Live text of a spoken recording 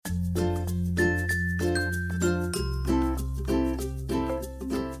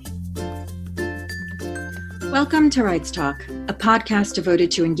Welcome to Rights Talk, a podcast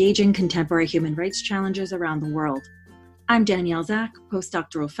devoted to engaging contemporary human rights challenges around the world. I'm Danielle Zak,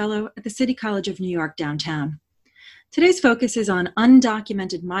 postdoctoral fellow at the City College of New York downtown. Today's focus is on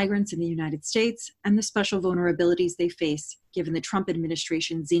undocumented migrants in the United States and the special vulnerabilities they face given the Trump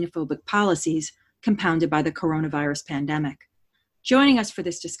administration's xenophobic policies compounded by the coronavirus pandemic. Joining us for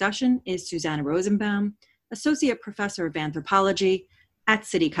this discussion is Susanna Rosenbaum, Associate Professor of Anthropology at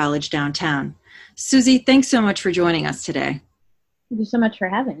City College downtown. Susie, thanks so much for joining us today. Thank you so much for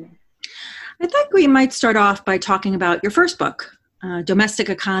having me. I think we might start off by talking about your first book, Domestic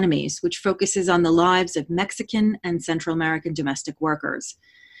Economies, which focuses on the lives of Mexican and Central American domestic workers.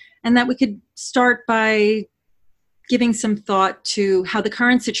 And that we could start by giving some thought to how the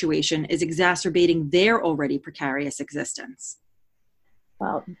current situation is exacerbating their already precarious existence.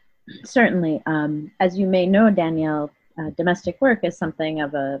 Well, certainly. As you may know, Danielle, domestic work is something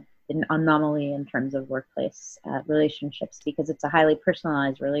of an anomaly in terms of workplace relationships because it's a highly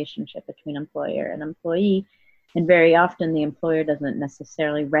personalized relationship between employer and employee. And very often the employer doesn't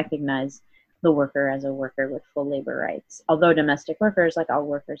necessarily recognize the worker as a worker with full labor rights. Although domestic workers, like all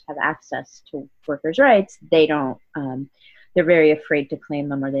workers, have access to workers' rights, they don't, they're very afraid to claim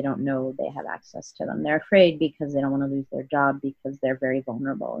them, or they don't know they have access to them. They're afraid because they don't want to lose their job because they're very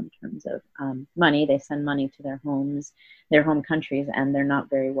vulnerable in terms of money. They send money to their homes, their home countries, and they're not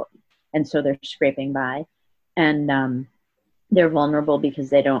very well, and so they're scraping by. And they're vulnerable because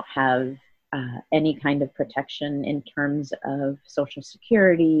they don't have any kind of protection in terms of Social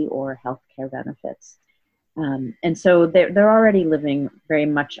Security or healthcare benefits. And so they're already living very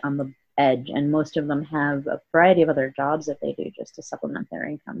much on the edge, and most of them have a variety of other jobs that they do just to supplement their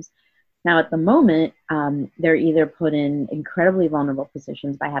incomes. Now, at the moment, they're either put in incredibly vulnerable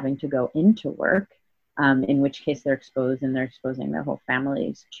positions by having to go into work, in which case they're exposed and they're exposing their whole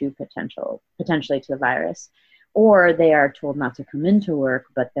families to potentially to the virus, or they are told not to come into work,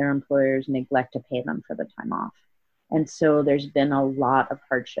 but their employers neglect to pay them for the time off. And so there's been a lot of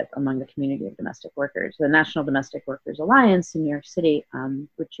hardship among the community of domestic workers. The National Domestic Workers Alliance in New York City,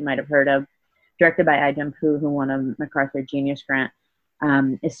 which you might have heard of, directed by Ai-jen Poo, who won a MacArthur Genius Grant,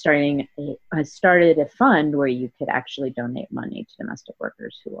 has started a fund where you could actually donate money to domestic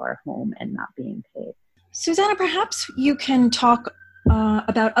workers who are home and not being paid. Susanna, perhaps you can talk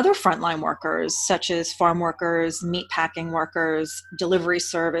about other frontline workers, such as farm workers, meatpacking workers, delivery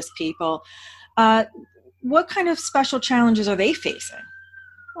service people. What kind of special challenges are they facing?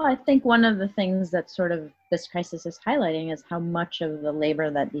 Well, I think one of the things that sort of this crisis is highlighting is how much of the labor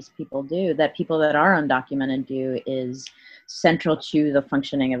that these people do, that people that are undocumented do, is central to the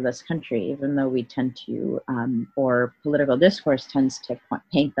functioning of this country, even though we tend to, or political discourse tends to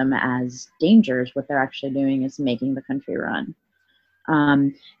paint them as dangers. What they're actually doing is making the country run.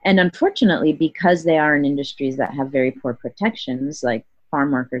 And unfortunately, because they are in industries that have very poor protections, like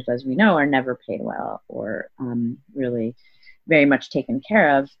farm workers, as we know, are never paid well or really very much taken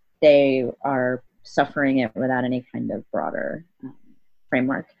care of, they are suffering it without any kind of broader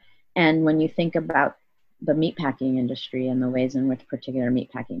framework. And when you think about the meatpacking industry and the ways in which particular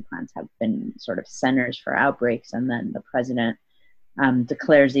meatpacking plants have been sort of centers for outbreaks, and then the president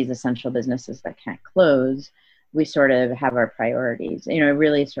declares these essential businesses that can't close, we sort of have our priorities. It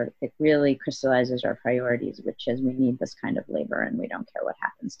really crystallizes our priorities, which is we need this kind of labor and we don't care what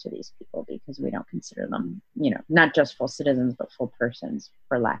happens to these people because we don't consider them, not just full citizens, but full persons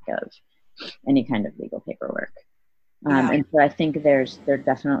for lack of any kind of legal paperwork. And so I think they're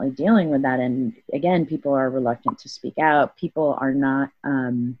definitely dealing with that. And again, people are reluctant to speak out. People are not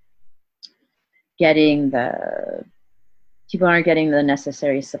people aren't getting the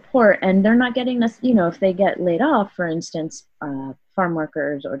necessary support, and they're not getting this, if they get laid off, for instance, farm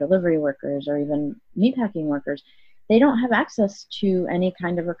workers or delivery workers or even meatpacking workers, they don't have access to any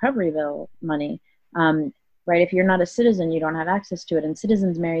kind of recovery bill money, right? If you're not a citizen, you don't have access to it, and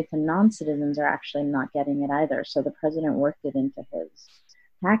citizens married to non-citizens are actually not getting it either. So the president worked it into his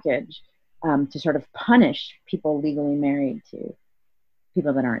package to sort of punish people legally married to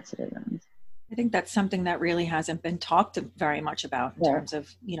people that aren't citizens. I think that's something that really hasn't been talked very much about in terms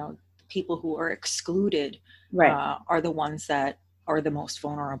of, people who are excluded are the ones that are the most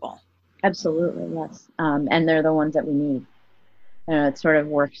vulnerable. Absolutely, yes. And they're the ones that we need. It sort of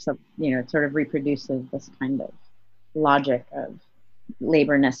works, it sort of reproduces this kind of logic of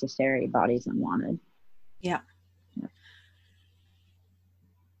labor necessary, bodies unwanted. Yeah.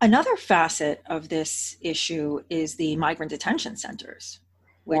 Another facet of this issue is the migrant detention centers,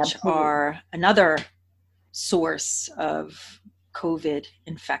 which are another source of COVID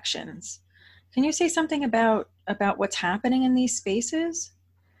infections. Can you say something about what's happening in these spaces?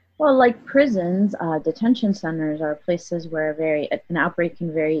 Well, like prisons, detention centers are places where an outbreak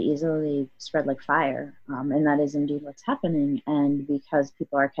can very easily spread like fire, and that is indeed what's happening. And because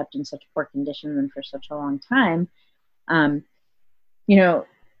people are kept in such poor conditions and for such a long time, um, you know,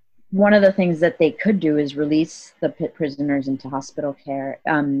 one of the things that they could do is release the prisoners into hospital care,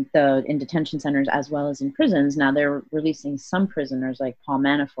 in detention centers as well as in prisons. Now they're releasing some prisoners like Paul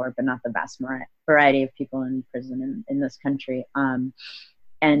Manafort, but not the vast variety of people in prison in this country.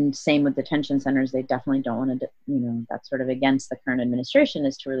 And same with detention centers. They definitely don't want to, that's sort of against the current administration,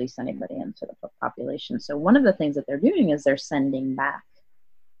 is to release anybody into the population. So one of the things that they're doing is they're sending back.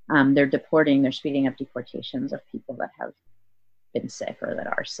 They're speeding up deportations of people that have been sick or that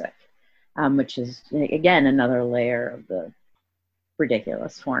are sick, which is, again, another layer of the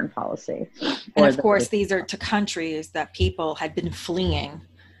ridiculous foreign policy. And of course, these are to countries that people had been fleeing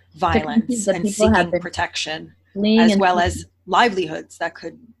violence and seeking protection, as well as livelihoods that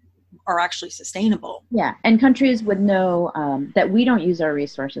are actually sustainable. Yeah, and countries would know that we don't use our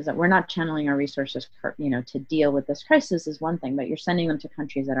resources, that we're not channeling our resources, to deal with this crisis is one thing, but you're sending them to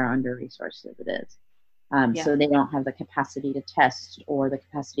countries that are under-resourced as it is. So they don't have the capacity to test or the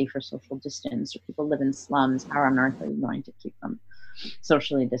capacity for social distance, or people live in slums. How on earth are you going to keep them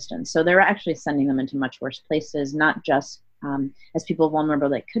socially distanced? So they're actually sending them into much worse places, not just as people vulnerable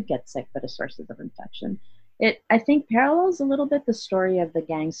that could get sick, but as sources of infection. It, I think, parallels a little bit the story of the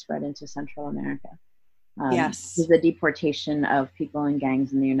gang spread into Central America. Yes. The deportation of people in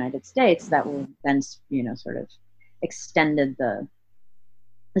gangs in the United States that will then, sort of extended the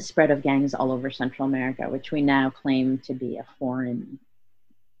spread of gangs all over Central America, which we now claim to be a foreign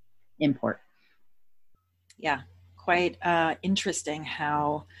import. Yeah, quite interesting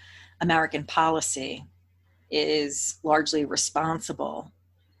how American policy is largely responsible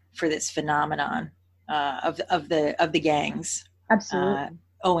for this phenomenon of the gangs. Absolutely.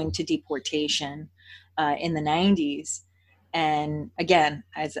 Owing to deportation in the 90s. And again,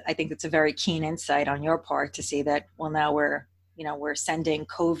 as I think it's a very keen insight on your part to see that, well, now we're sending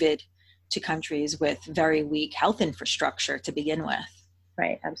COVID to countries with very weak health infrastructure to begin with.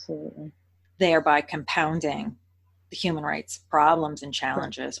 Right, absolutely. Thereby compounding the human rights problems and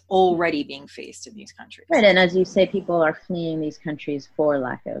challenges already being faced in these countries. Right, and as you say, people are fleeing these countries for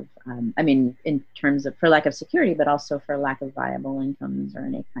lack of, for lack of security, but also for lack of viable incomes or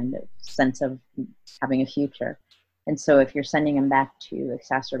any kind of sense of having a future. And so if you're sending them back to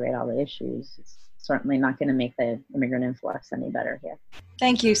exacerbate all the issues, it's certainly not going to make the immigrant influx any better here.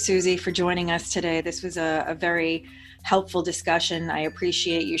 Thank you, Susie, for joining us today. This was a very helpful discussion. I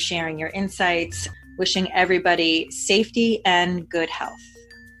appreciate you sharing your insights. Wishing everybody safety and good health.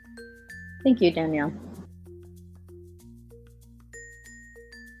 Thank you, Danielle.